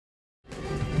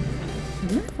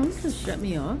Isn't that phone just shut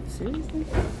me off? Seriously?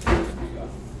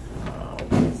 Oh,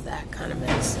 what is that kind of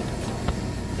mess?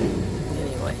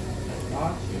 Anyway.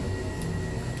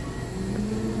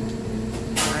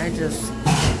 I just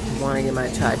want to get my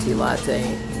chai tea latte.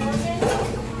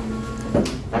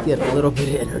 Get a little bit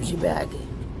of energy back.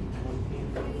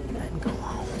 And go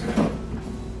home.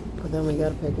 But then we got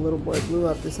to pick little boy Blue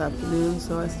up this afternoon,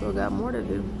 so I still got more to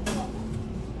do.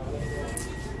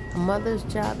 A mother's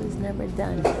job is never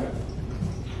done.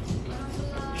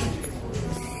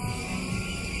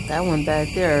 That one back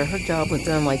there, her job was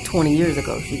done like 20 years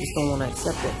ago. She just don't want to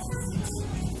accept it.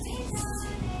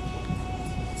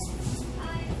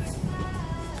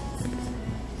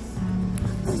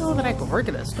 I don't know that I could work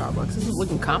at a Starbucks. This is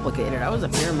looking complicated. I was a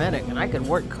paramedic and I could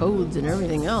work codes and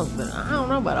everything else, but I don't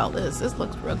know about all this. This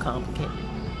looks real complicated.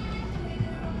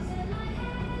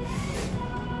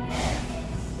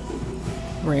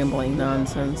 Rambling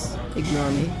nonsense.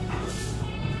 Ignore me.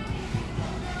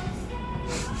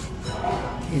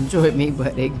 Enjoy me,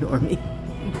 but ignore me.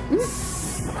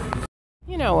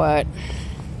 You know what?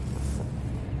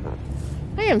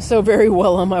 I am so very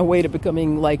well on my way to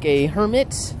becoming like a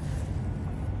hermit.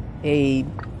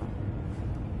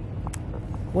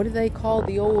 What do they call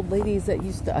the old ladies that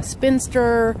used to... A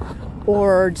spinster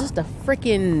or just a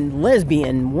freaking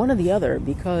lesbian. One or the other.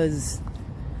 Because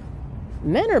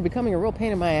men are becoming a real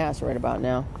pain in my ass right about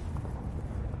now.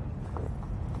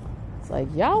 Like,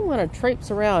 y'all want to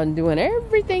traipse around doing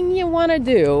everything you want to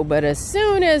do, but as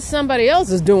soon as somebody else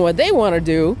is doing what they want to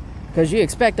do, because you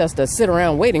expect us to sit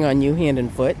around waiting on you hand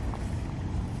and foot.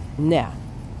 Nah.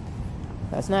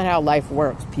 That's not how life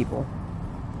works, people.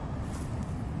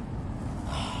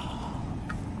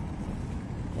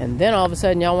 And then all of a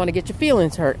sudden, y'all want to get your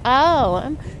feelings hurt.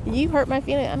 Oh, you hurt my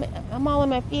feelings. I'm all in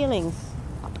my feelings.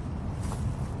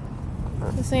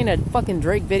 This ain't a fucking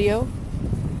Drake video.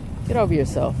 Get over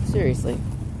yourself, seriously.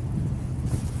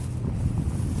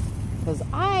 Because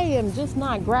I am just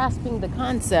not grasping the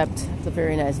concept. It's a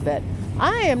very nice vet.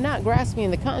 I am not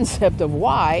grasping the concept of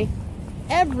why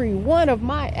every one of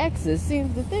my exes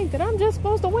seems to think that I'm just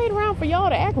supposed to wait around for y'all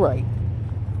to act right.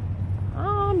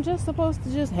 I'm just supposed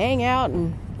to just hang out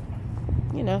and,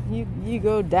 you know, you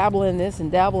go dabble in this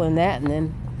and dabble in that, and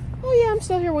then, oh yeah, I'm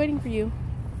still here waiting for you.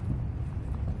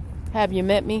 Have you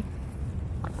met me?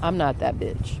 I'm not that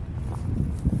bitch.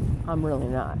 I'm really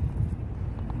not.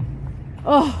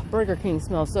 Oh, Burger King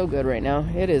smells so good right now.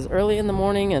 It is early in the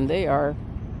morning and they are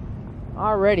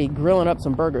already grilling up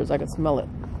some burgers. I can smell it.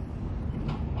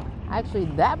 Actually,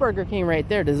 that Burger King right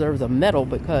there deserves a medal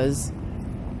because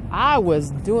I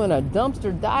was doing a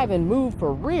dumpster diving move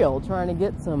for real, trying to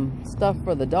get some stuff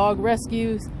for the dog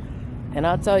rescues. And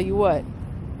I'll tell you what,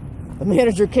 the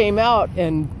manager came out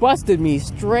and busted me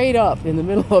straight up in the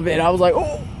middle of it. I was like,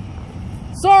 oh,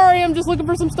 sorry, I'm just looking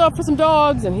for some stuff for some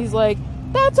dogs. And he's like,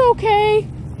 that's okay.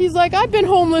 He's like, I've been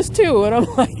homeless too. And I'm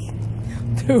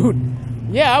like, dude,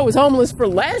 yeah, I was homeless for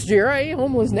last year. I ain't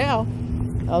homeless now.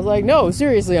 I was like, no,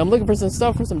 seriously, I'm looking for some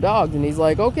stuff for some dogs. And he's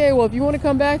like, okay, well, if you want to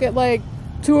come back at like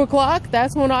 2 o'clock,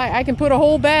 that's when I can put a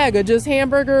whole bag of just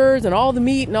hamburgers and all the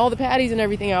meat and all the patties and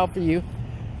everything out for you.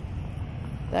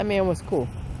 That man was cool.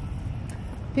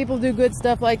 People do good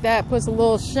stuff like that, puts a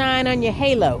little shine on your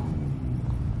halo.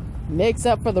 Makes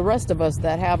up for the rest of us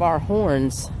that have our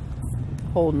horns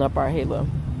holding up our halo.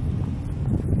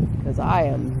 Because I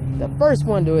am the first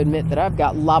one to admit that I've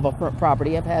got lava front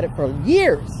property. I've had it for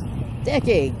years,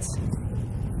 decades.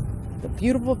 The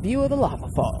beautiful view of the lava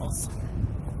falls.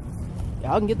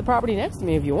 Y'all can get the property next to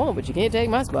me if you want, but you can't take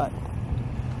my spot.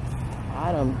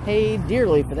 I done paid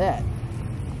dearly for that.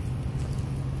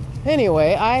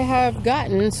 Anyway, I have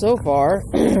gotten so far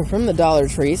from the Dollar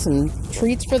Tree some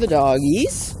treats for the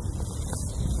doggies.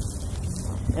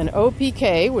 An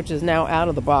OPK, which is now out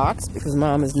of the box because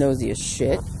Mom is nosy as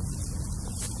shit.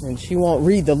 And she won't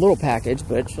read the little package,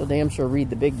 but she'll damn sure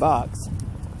read the big box.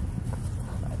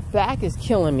 My back is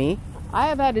killing me. I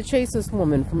have had to chase this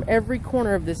woman from every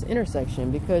corner of this intersection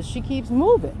because she keeps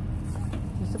moving.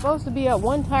 She's supposed to be at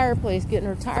one tire place getting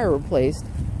her tire replaced.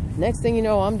 Next thing you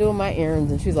know, I'm doing my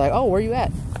errands, and she's like, oh, where you at?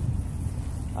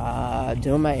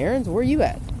 Doing my errands? Where you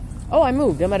at? Oh, I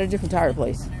moved. I'm at a different tire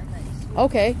place.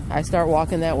 Okay. I start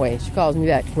walking that way. She calls me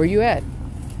back. Where you at?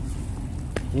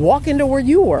 Walking to where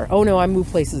you were. Oh, no, I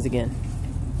moved places again.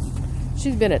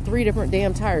 She's been at 3 different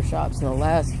damn tire shops in the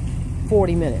last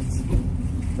 40 minutes.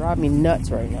 Drive me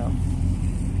nuts right now.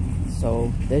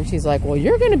 So then she's like, well,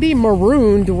 you're going to be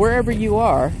marooned wherever you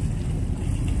are.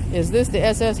 Is this the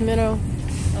SS Minnow?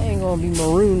 I ain't gonna be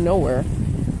marooned nowhere.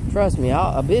 Trust me,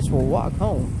 a bitch will walk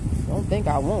home. Don't think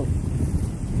I won't.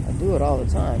 I do it all the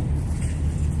time.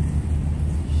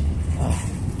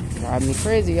 Drive me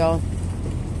crazy, y'all.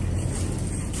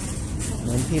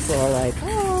 When people are like,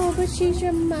 oh, but she's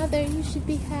your mother, you should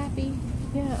be happy.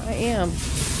 Yeah, I am,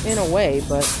 in a way,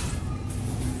 but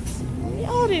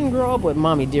y'all didn't grow up with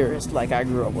Mommy Dearest like I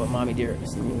grew up with Mommy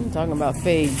Dearest. I'm talking about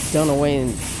Faye Dunaway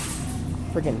and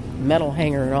freaking metal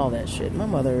hanger and all that shit. My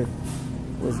mother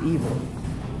was evil.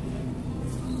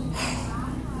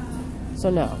 So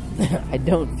no, I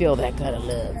don't feel that kind of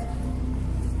love.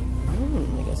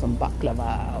 I got some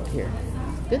baklava out here.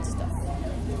 Good stuff.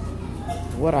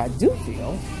 What I do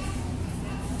feel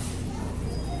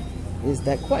is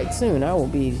that quite soon I will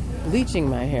be bleaching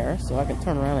my hair so I can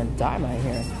turn around and dye my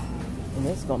hair. And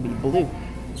it's going to be blue.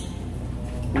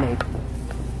 Maybe.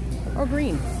 Or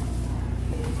green.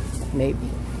 Maybe.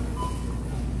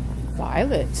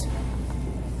 Violet.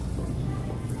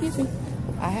 Excuse me.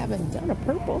 I haven't done a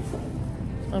purple.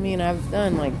 I mean, I've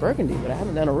done like burgundy, but I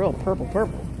haven't done a real purple.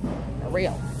 A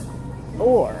real.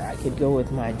 Or I could go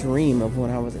with my dream of when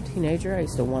I was a teenager. I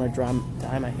used to want to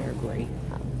dye my hair gray.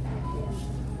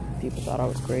 People thought I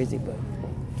was crazy, but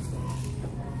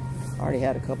I already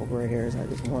had a couple gray hairs. I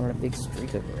just wanted a big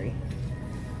streak of gray.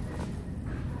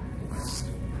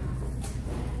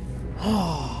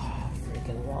 Oh,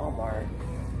 freaking Walmart.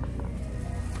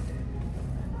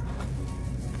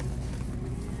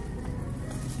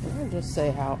 Can I just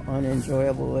say how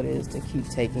unenjoyable it is to keep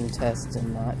taking tests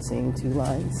and not seeing 2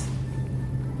 lines?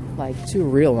 Like 2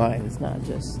 real lines, not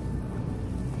just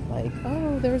like,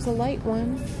 oh, there's a light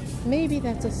one. Maybe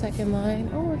that's a 2nd line.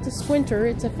 Oh, it's a squinter.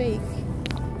 It's a fake.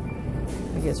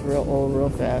 It gets real old real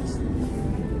fast.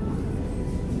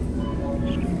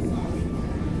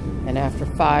 And after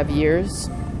 5 years,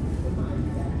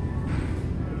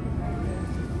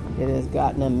 it has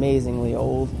gotten amazingly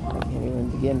old. I can't even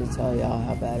begin to tell y'all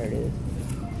how bad it is.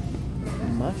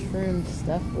 Mushroom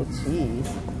stuffed with cheese.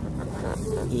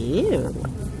 Ew.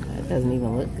 That doesn't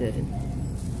even look good.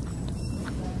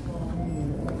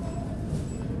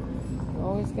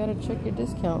 Always gotta check your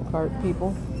discount card,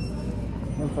 people.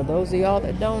 And for those of y'all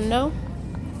that don't know,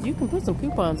 you can put some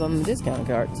coupons on the discount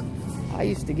cards. I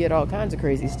used to get all kinds of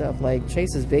crazy stuff like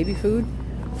Chase's baby food.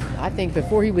 I think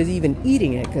before he was even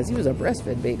eating it, because he was a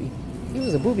breastfed baby. He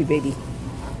was a booby baby.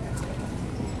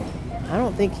 I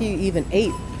don't think he even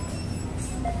ate.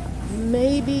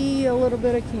 Maybe a little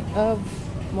bit of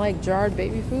like jarred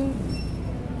baby food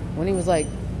when he was like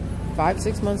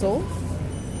 5-6 months old.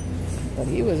 But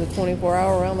he was a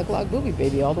 24-hour around-the-clock booby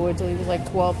baby all the way till he was like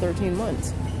 12-13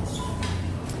 months.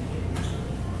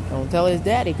 Don't tell his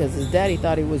daddy, because his daddy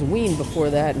thought he was weaned before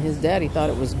that, and his daddy thought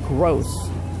it was gross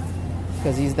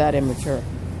because he's that immature.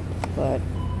 But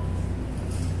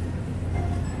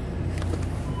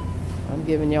I'm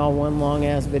giving y'all one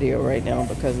long-ass video right now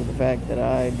because of the fact that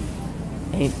I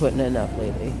ain't putting enough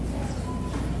lately.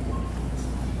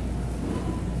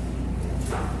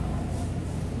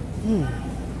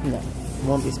 No,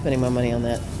 won't be spending my money on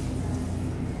that.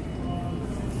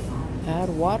 Add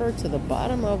water to the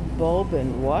bottom of bulb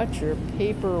and watch your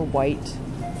paper white,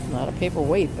 not a paper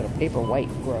weight, but a paper white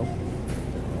grow.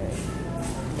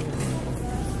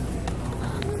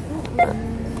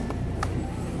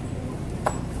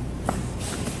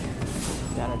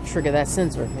 Gotta trigger that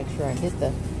sensor. Make sure I hit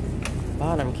the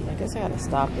bottom key. I guess I gotta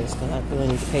stop this because I really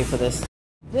need to pay for this.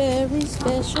 Very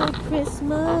special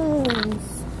Christmas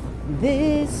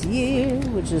this year,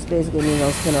 which just basically means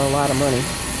I'll spend a lot of money.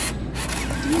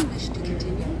 Do you wish to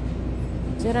continue?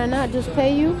 Did I not just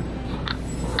pay you? You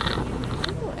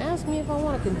don't ask me if I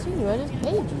want to continue. I just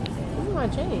paid you. Give me my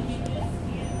change.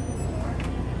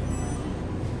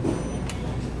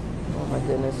 Oh my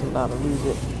goodness, I'm about to lose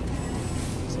it.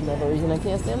 It's another reason I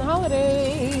can't stand the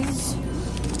holidays.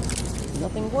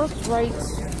 Nothing works right.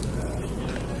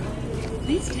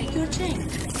 Please take your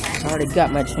change. I already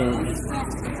got my change.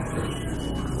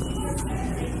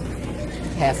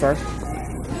 Heifer.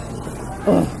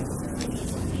 Ugh.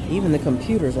 Even the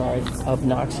computers are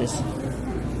obnoxious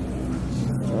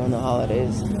during the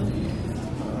holidays.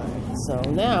 Alright, so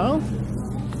now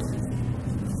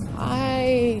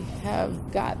I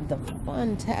have got the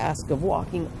fun task of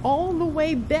walking all the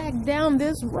way back down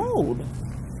this road.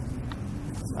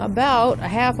 About a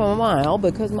half a mile,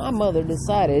 because my mother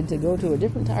decided to go to a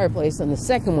different tire place than the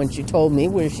second one she told me,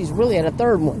 where she's really at a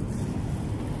third one.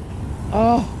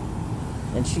 Oh,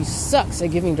 and she sucks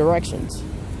at giving directions.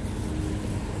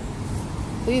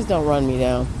 Please don't run me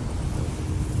down.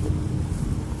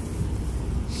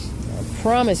 I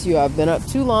promise you I've been up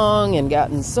too long and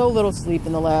gotten so little sleep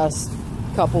in the last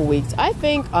couple weeks. I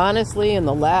think, honestly, in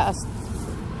the last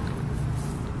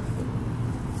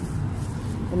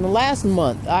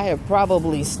month, I have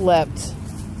probably slept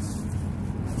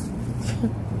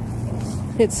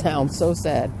It sounds so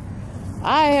sad.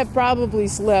 I have probably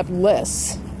slept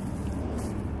less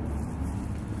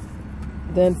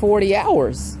than 40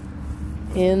 hours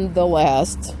in the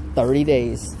last 30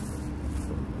 days.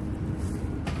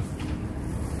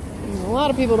 A lot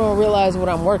of people don't realize what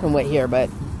I'm working with here, but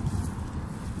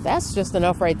that's just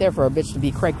enough right there for a bitch to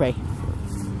be cray-cray.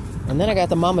 And then I got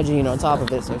the mama gene on top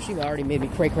of it, so she already made me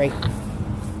cray-cray.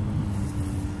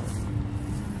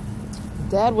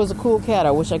 Dad was a cool cat.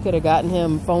 I wish I could have gotten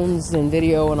him phones and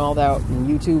video and all that, and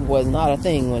YouTube was not a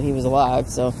thing when he was alive,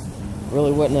 so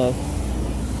really wasn't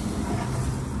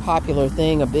a popular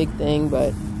thing, a big thing,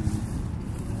 but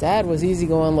Dad was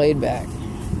easygoing, laid back.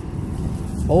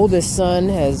 Oldest son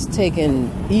has taken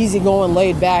easygoing,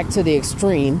 laid back to the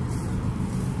extreme,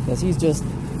 because he's just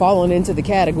fallen into the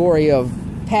category of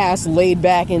past laid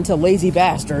back into lazy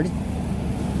bastard.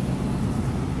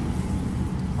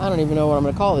 I don't even know what I'm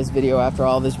going to call this video after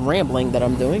all this rambling that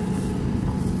I'm doing.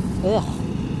 Ugh.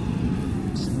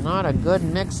 It's not a good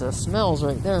mix of smells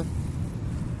right there.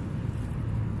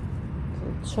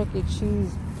 Chuck E.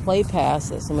 Cheese play pass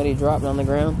that somebody dropped on the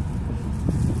ground.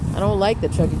 I don't like the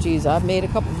Chuck E. Cheese. I've made a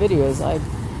couple videos. I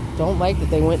don't like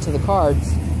that they went to the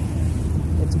cards.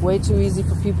 It's way too easy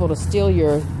for people to steal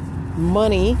your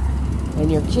money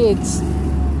and your kids'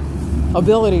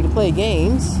 ability to play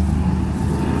games.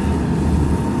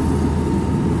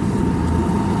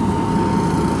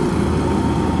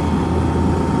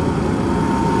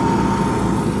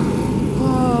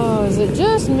 Oh, is it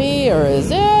just me, or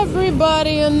is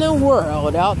everybody in the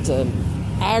world out to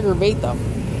aggravate the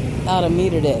out of me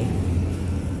today?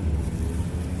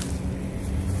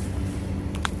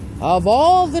 Of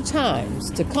all the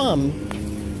times to come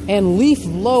and leaf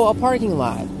blow a parking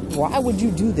lot, why would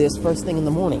you do this first thing in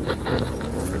the morning?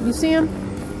 You see him?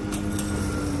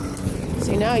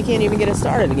 See, now he can't even get it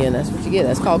started again. That's what you get.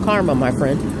 That's called karma, my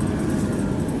friend.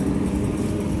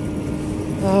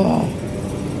 Oh,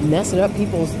 messing up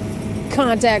people's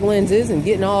contact lenses and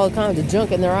getting all kinds of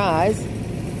junk in their eyes.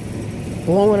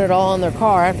 Blowing it all in their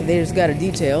car after they just got it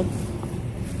detailed.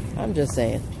 I'm just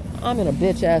saying. I'm in a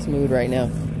bitch-ass mood right now.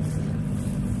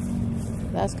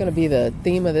 That's going to be the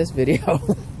theme of this video.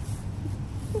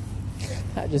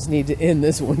 I just need to end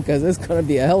this one because it's going to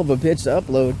be a hell of a bitch to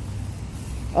upload.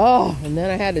 Oh, and then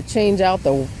I had to change out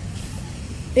the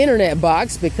internet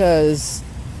box because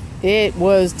it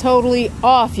was totally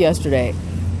off yesterday.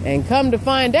 And come to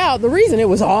find out, the reason it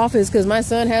was off is because my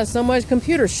son has so much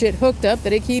computer shit hooked up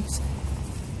that it keeps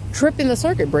tripping the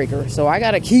circuit breaker. So I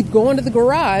got to keep going to the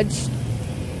garage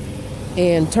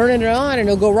and turning it on, and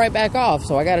it'll go right back off.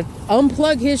 So I got to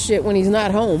unplug his shit when he's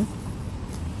not home.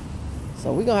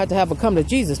 So we're going to have a come to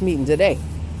Jesus meeting today.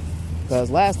 Because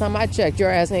last time I checked, your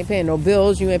ass ain't paying no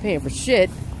bills. You ain't paying for shit.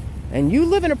 And you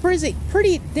live in a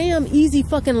pretty damn easy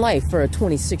fucking life for a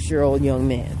 26-year-old young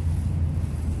man.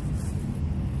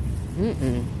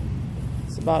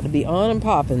 It's about to be on and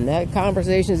popping. That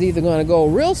conversation is either going to go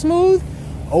real smooth,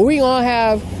 or we going to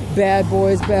have bad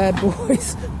boys.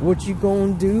 What you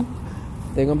going to do?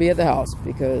 They're going to be at the house,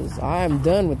 because I'm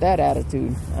done with that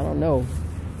attitude. I don't know.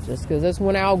 Just because this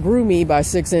one outgrew me by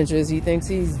 6 inches, he thinks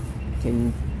he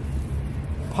can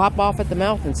pop off at the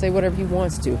mouth and say whatever he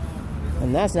wants to.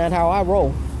 And that's not how I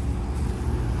roll.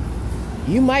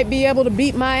 You might be able to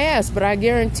beat my ass, but I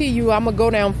guarantee you I'm going to go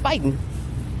down fighting.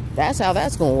 That's how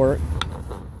that's going to work.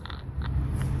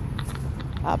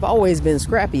 I've always been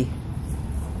scrappy.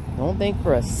 Don't think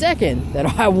for a second that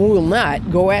I will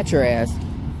not go at your ass.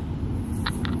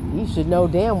 You should know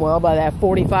damn well by that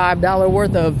 $45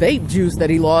 worth of vape juice that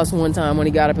he lost one time when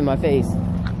he got up in my face.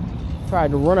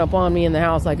 Tried to run up on me in the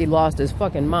house like he lost his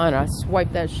fucking mind. I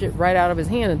swiped that shit right out of his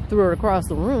hand and threw it across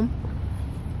the room.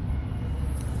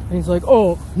 And he's like,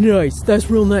 oh, nice. That's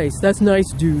real nice. That's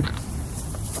nice, dude.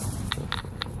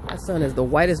 My son is the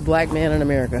whitest black man in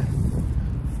America.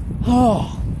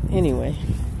 Oh, anyway.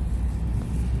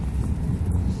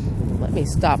 Let me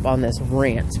stop on this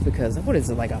rant, because what is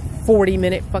it, like a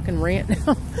 40-minute fucking rant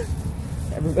now?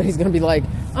 Everybody's gonna be like,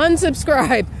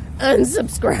 unsubscribe,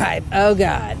 unsubscribe, oh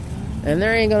god. And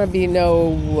there ain't gonna be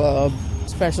no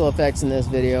special effects in this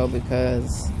video,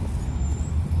 because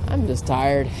I'm just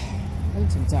tired. I'm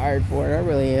too tired for it. I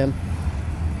really am.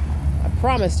 I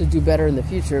promise to do better in the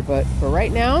future, but for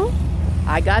right now,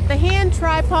 I got the hand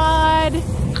tripod.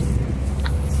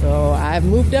 So I've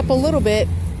moved up a little bit.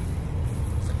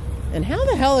 And how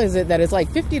the hell is it that it's like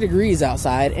 50 degrees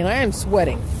outside and I am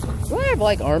sweating? Do I have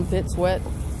like armpit sweat?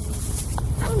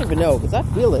 I don't even know, because I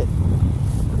feel it.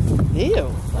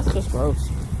 Ew, that's just gross.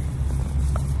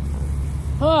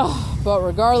 Oh, but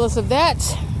regardless of that,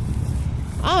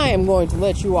 I am going to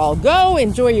let you all go.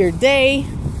 Enjoy your day.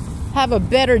 have a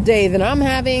better day than I'm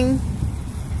having.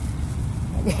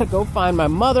 I gotta go find my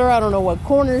mother. I don't know what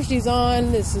corner she's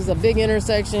on. This is a big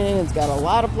intersection. It's got a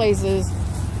lot of places.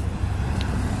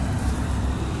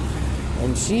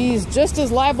 And she's just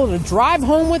as liable to drive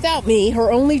home without me,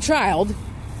 her only child,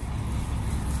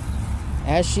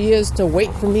 as she is to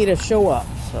wait for me to show up.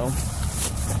 So,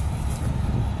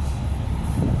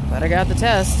 but I got the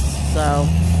test, so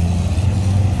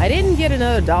I didn't get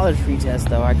another Dollar Tree test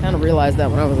though. I kind of realized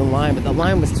that when I was in line, but the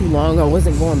line was too long. I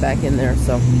wasn't going back in there,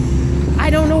 so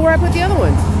I don't know where I put the other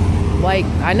ones. Like,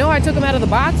 I know I took them out of the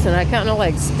box and I kind of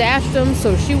like stashed them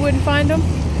so she wouldn't find them.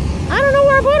 I don't know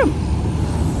where I put them.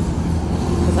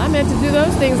 Because I meant to do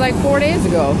those things like 4 days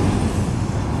ago.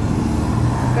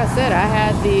 Like I said, I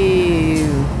had the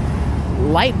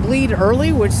light bleed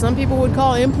early, which some people would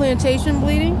call implantation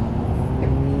bleeding.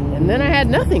 And then I had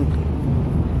nothing.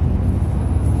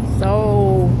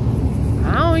 So,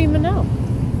 I don't even know.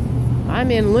 I'm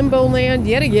in limbo land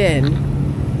yet again.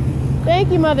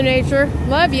 Thank you, Mother Nature.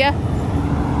 Love ya.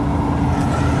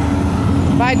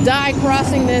 If I die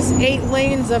crossing this 8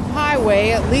 lanes of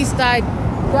highway, at least I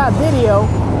got video.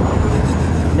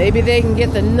 Maybe they can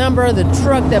get the number of the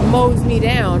truck that mows me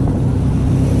down.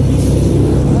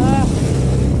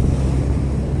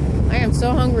 I am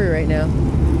so hungry right now.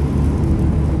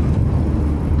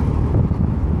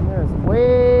 There's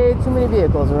way too many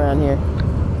vehicles around here.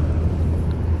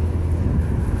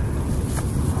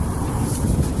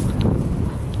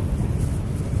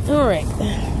 Alright.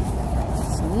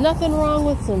 There's nothing wrong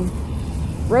with some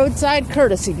roadside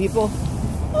courtesy, people.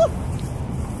 Oh.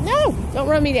 No! Don't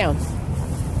run me down.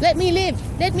 Let me live.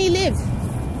 Let me live.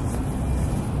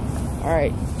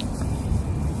 Alright.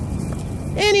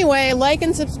 Anyway, like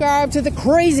and subscribe to the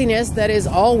craziness that is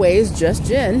always Just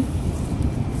Jen.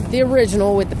 The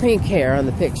original with the pink hair on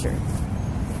the picture.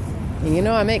 And you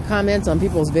know, I make comments on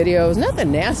people's videos.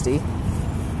 Nothing nasty.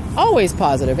 Always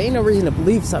positive. Ain't no reason to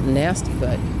believe something nasty,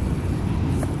 but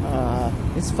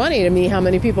it's funny to me how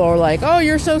many people are like, oh,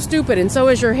 you're so stupid and so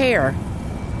is your hair.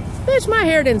 Bitch, my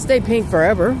hair didn't stay pink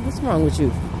forever. What's wrong with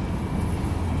you?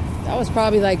 That was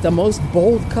probably like the most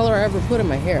bold color I ever put in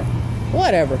my hair.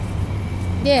 Whatever.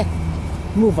 Yeah.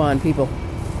 Move on, people.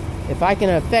 If I can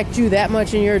affect you that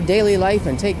much in your daily life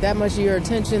and take that much of your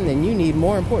attention, then you need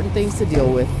more important things to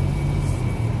deal with.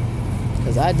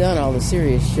 Because I've done all the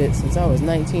serious shit since I was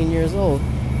 19 years old.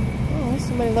 Oh,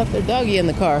 somebody left their doggy in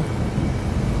the car.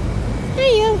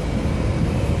 Hey, you.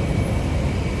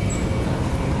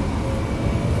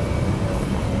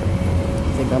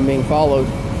 I think I'm being followed.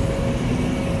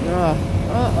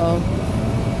 Uh-oh.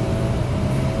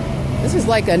 This is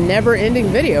like a never-ending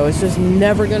video. It's just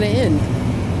never gonna end.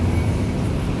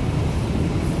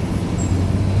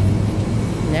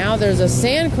 Now there's a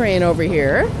sand crane over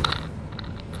here.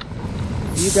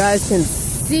 You guys can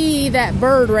see that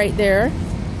bird right there.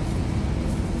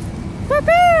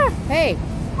 Hey.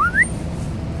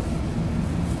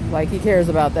 Like he cares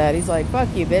about that. He's like,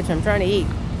 fuck you, bitch. I'm trying to eat.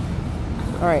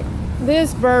 Alright.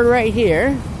 This bird right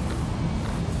here.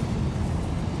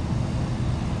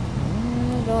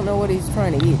 I don't know what he's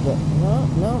trying to eat, but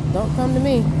no, don't come to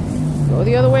me. Go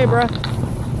the other way, bruh.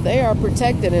 They are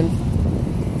protected in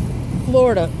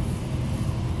Florida.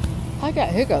 I got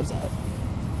hiccups out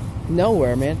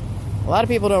nowhere, man. A lot of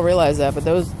people don't realize that, but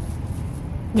those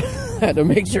I had to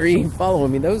make sure he ain't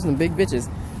following me. Those are the big bitches.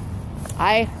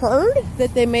 I heard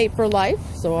that they mate for life,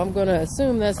 so I'm gonna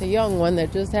assume that's a young one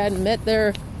that just hadn't met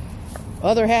their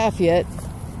other half yet.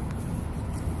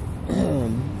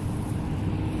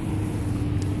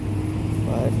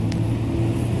 But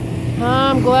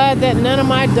I'm glad that none of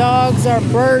my dogs are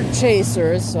bird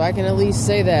chasers, so I can at least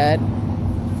say that.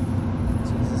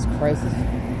 Jesus Christ.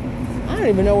 I don't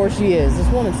even know where she is. This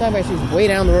woman's talking about she's way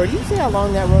down the road. You see how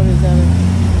long that road is down there?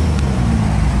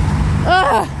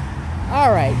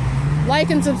 Alright. Like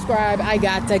and subscribe. I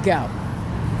got to go.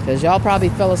 Because y'all probably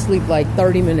fell asleep like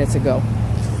 30 minutes ago.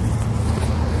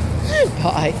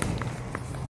 Bye.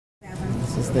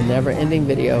 This is the never-ending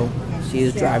video. She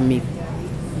is driving me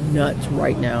nuts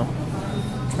right now.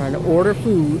 Trying to order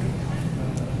food.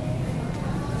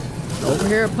 Over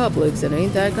here at Publix, it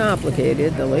ain't that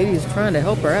complicated. The lady's trying to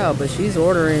help her out, but she's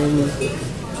ordering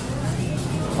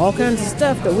all kinds of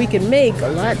stuff that we can make a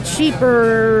lot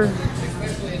cheaper.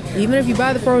 Even if you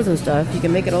buy the frozen stuff, you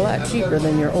can make it a lot cheaper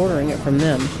than you're ordering it from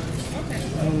them.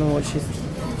 I don't know what she's...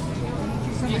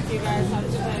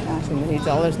 Too many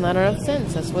dollars, not enough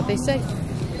cents. That's what they say.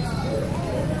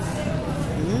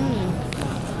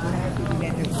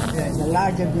 The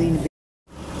larger green.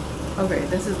 Okay,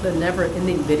 this is the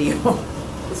never-ending video.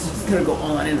 It's just gonna go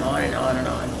on and on and on and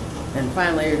on. And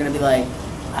finally you're gonna be like,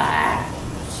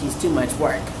 she's too much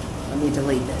work. I need to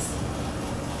delete this.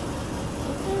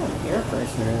 What kind of air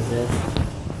freshener is this?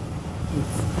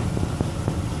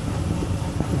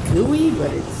 It's gooey,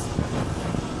 but it's,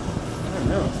 I don't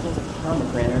know, it smells like a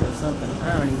pomegranate or something. I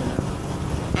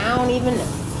don't even know.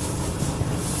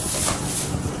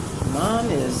 Mom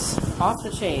is off the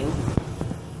chain.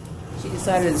 She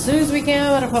decided as soon as we came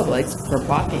out of Publix for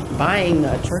buying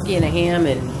a turkey and a ham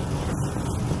and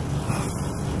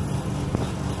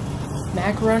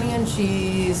macaroni and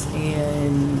cheese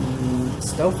and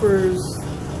Stouffer's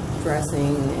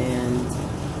dressing and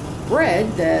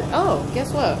bread that, oh,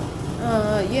 guess what?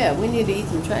 Yeah, we need to eat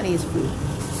some Chinese food.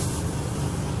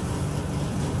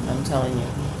 I'm telling you,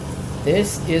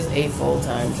 this is a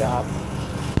full-time job.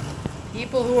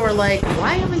 People who are like,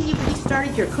 why haven't you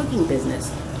restarted your cooking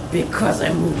business? Because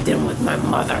I moved in with my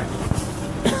mother.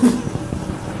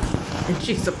 And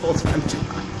she's a full-time job.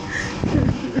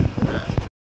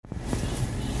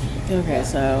 Okay,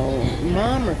 so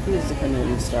Mom refused to come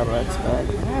in Starbucks, but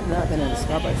I have not been in a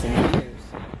Starbucks in years.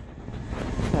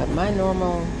 But my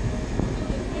normal...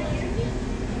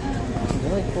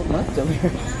 really cool mugs over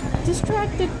here.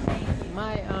 Distracted.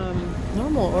 My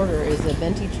normal order is a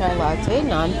venti chai latte,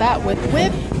 non-fat with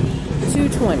whip,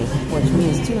 220, which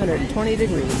means 220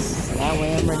 degrees. So that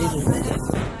way I'm ready to drink it.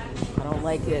 I don't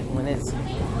like it when it's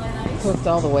cooked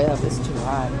all the way up. It's too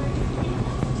hot.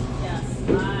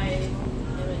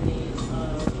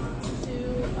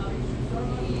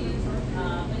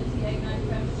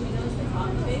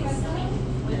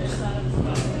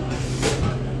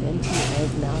 Venti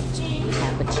eggnog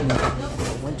cappuccino,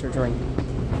 winter drink.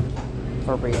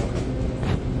 For real.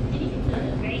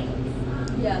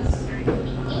 Yes.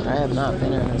 But I have not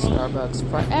been in a Starbucks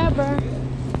forever.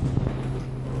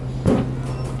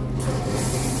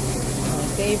 My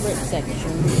favorite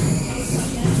section.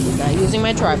 Not using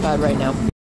my tripod right now.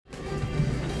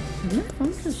 Did my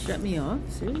phone just shut me off?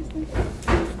 Seriously?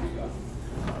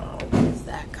 Oh, what is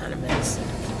that kind of mess?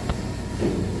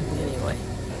 Anyway.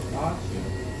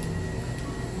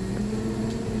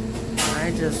 I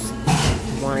just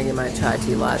want to get my chai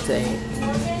tea latte,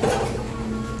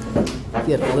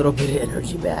 get a little bit of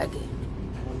energy back,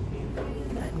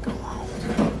 and go home.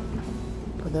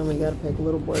 But then we got to pick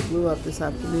little boy Blue up this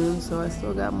afternoon, so I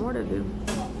still got more to do.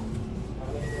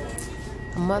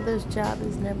 A mother's job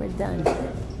is never done.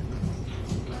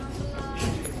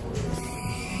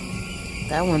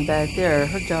 That one back there,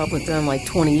 her job was done like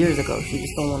 20 years ago. She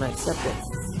just don't want to accept it.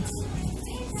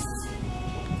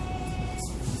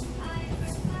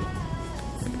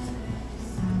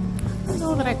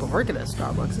 That I could work at a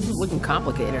Starbucks. This is looking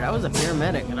complicated. I was a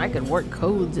paramedic and I could work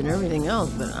codes and everything else,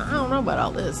 but I don't know about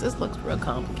all this. This looks real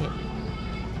complicated.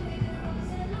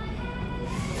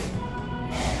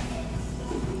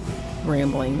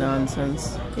 Rambling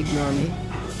nonsense. Ignore me.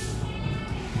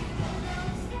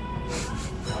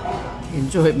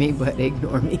 Enjoy me, but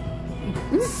ignore me.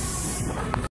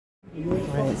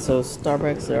 Alright, so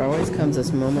Starbucks, there always comes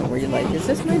this moment where you're like, is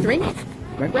this my drink?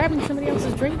 Am I grabbing somebody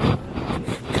else's drink?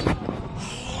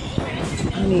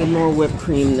 I need more whipped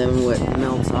cream than what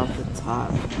melts off the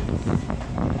top.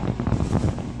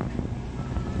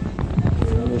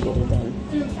 Let me get it done.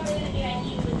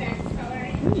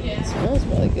 It smells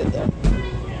really good though.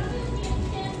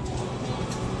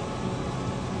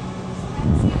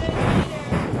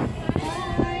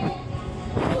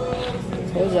 I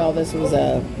told y'all this was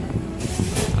a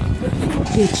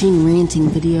bitching, ranting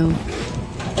video.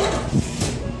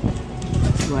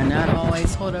 Do I not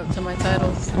always hold up to my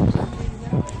titles?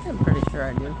 I'm pretty sure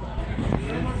I do.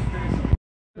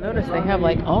 Notice they have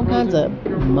like all kinds of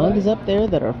mugs up there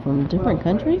that are from different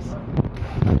countries.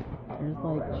 There's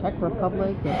like Czech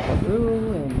Republic and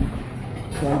Peru and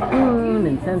Cancun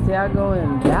and Santiago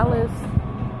and Dallas.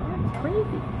 That's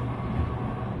crazy.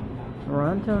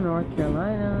 Toronto, North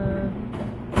Carolina,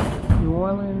 New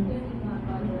Orleans,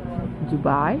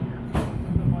 Dubai.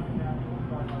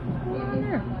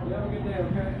 Here.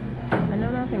 I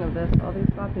know nothing of this. All these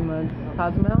coffee mugs.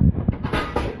 Cozumel.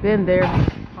 Been there.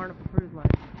 Carnival Cruise Line.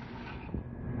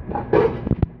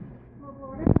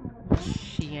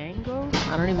 Chiango?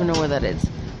 I don't even know where that is.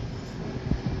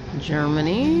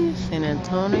 Germany. San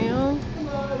Antonio.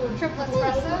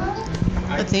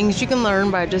 The things you can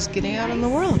learn by just getting out in the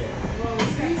world.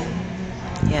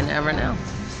 You never know.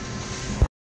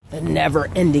 The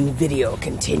never-ending video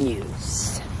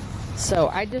continues. So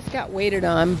I just got waited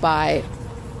on by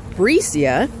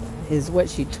Bricia, is what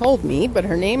she told me, but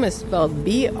her name is spelled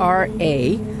B-R-A-S-I-A,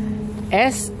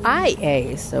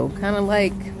 so kind of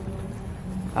like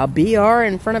a BR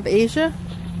in front of Asia.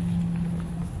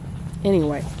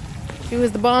 Anyway, she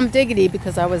was the bomb diggity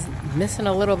because I was missing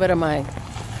a little bit of my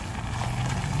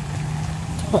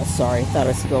Sorry, thought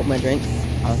I spilled my drink.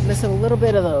 I was missing a little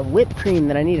bit of the whipped cream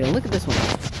that I needed. Look at this one.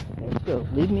 There you go.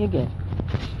 Leave me again.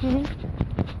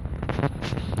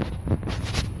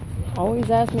 Always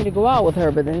asked me to go out with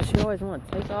her, but then she always want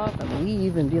to take off and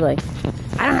leave and be like,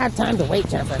 I don't have time to wait,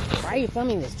 Jennifer. Why are you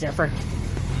filming this, Jennifer?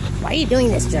 Why are you doing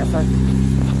this, Jennifer?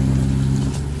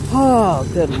 Oh,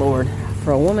 good Lord.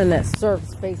 For a woman that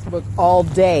surfs Facebook all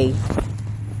day,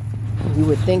 you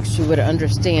would think she would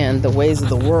understand the ways of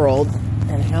the world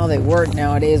and how they work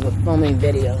nowadays with filming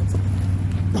videos.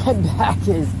 My back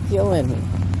is killing me.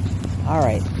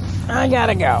 Alright, I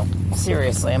gotta go.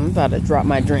 Seriously, I'm about to drop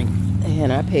my drink.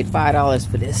 And I paid $5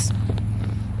 for this.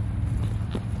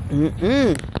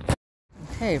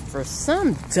 Okay, for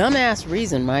some dumbass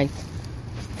reason, my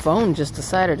phone just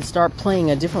decided to start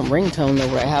playing a different ringtone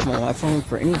than what I have on my phone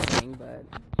for anything. But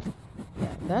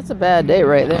yeah, that's a bad day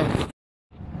right there.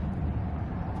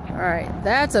 Alright,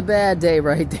 that's a bad day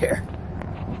right there.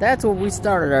 That's what we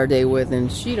started our day with,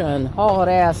 and she done hauled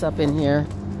ass up in here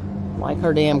like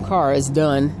her damn car is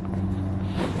done.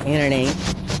 And it ain't.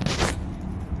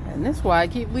 And that's why I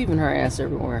keep leaving her ass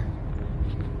everywhere.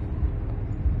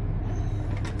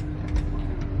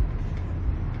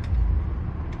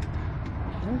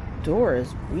 That door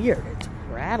is weird. It's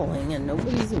rattling and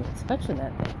nobody's even touching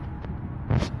that thing.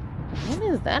 What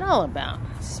is that all about?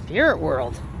 Spirit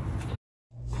world.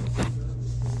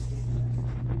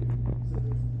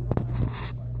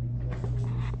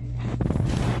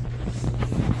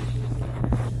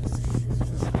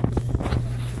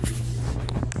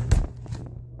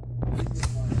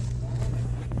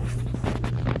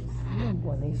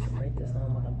 I used to write this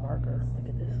on with a marker. Look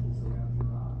at this.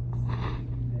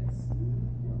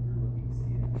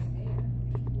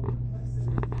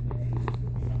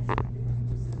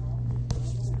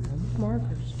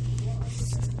 Markers.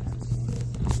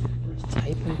 Just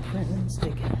type and print and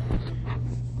stick it.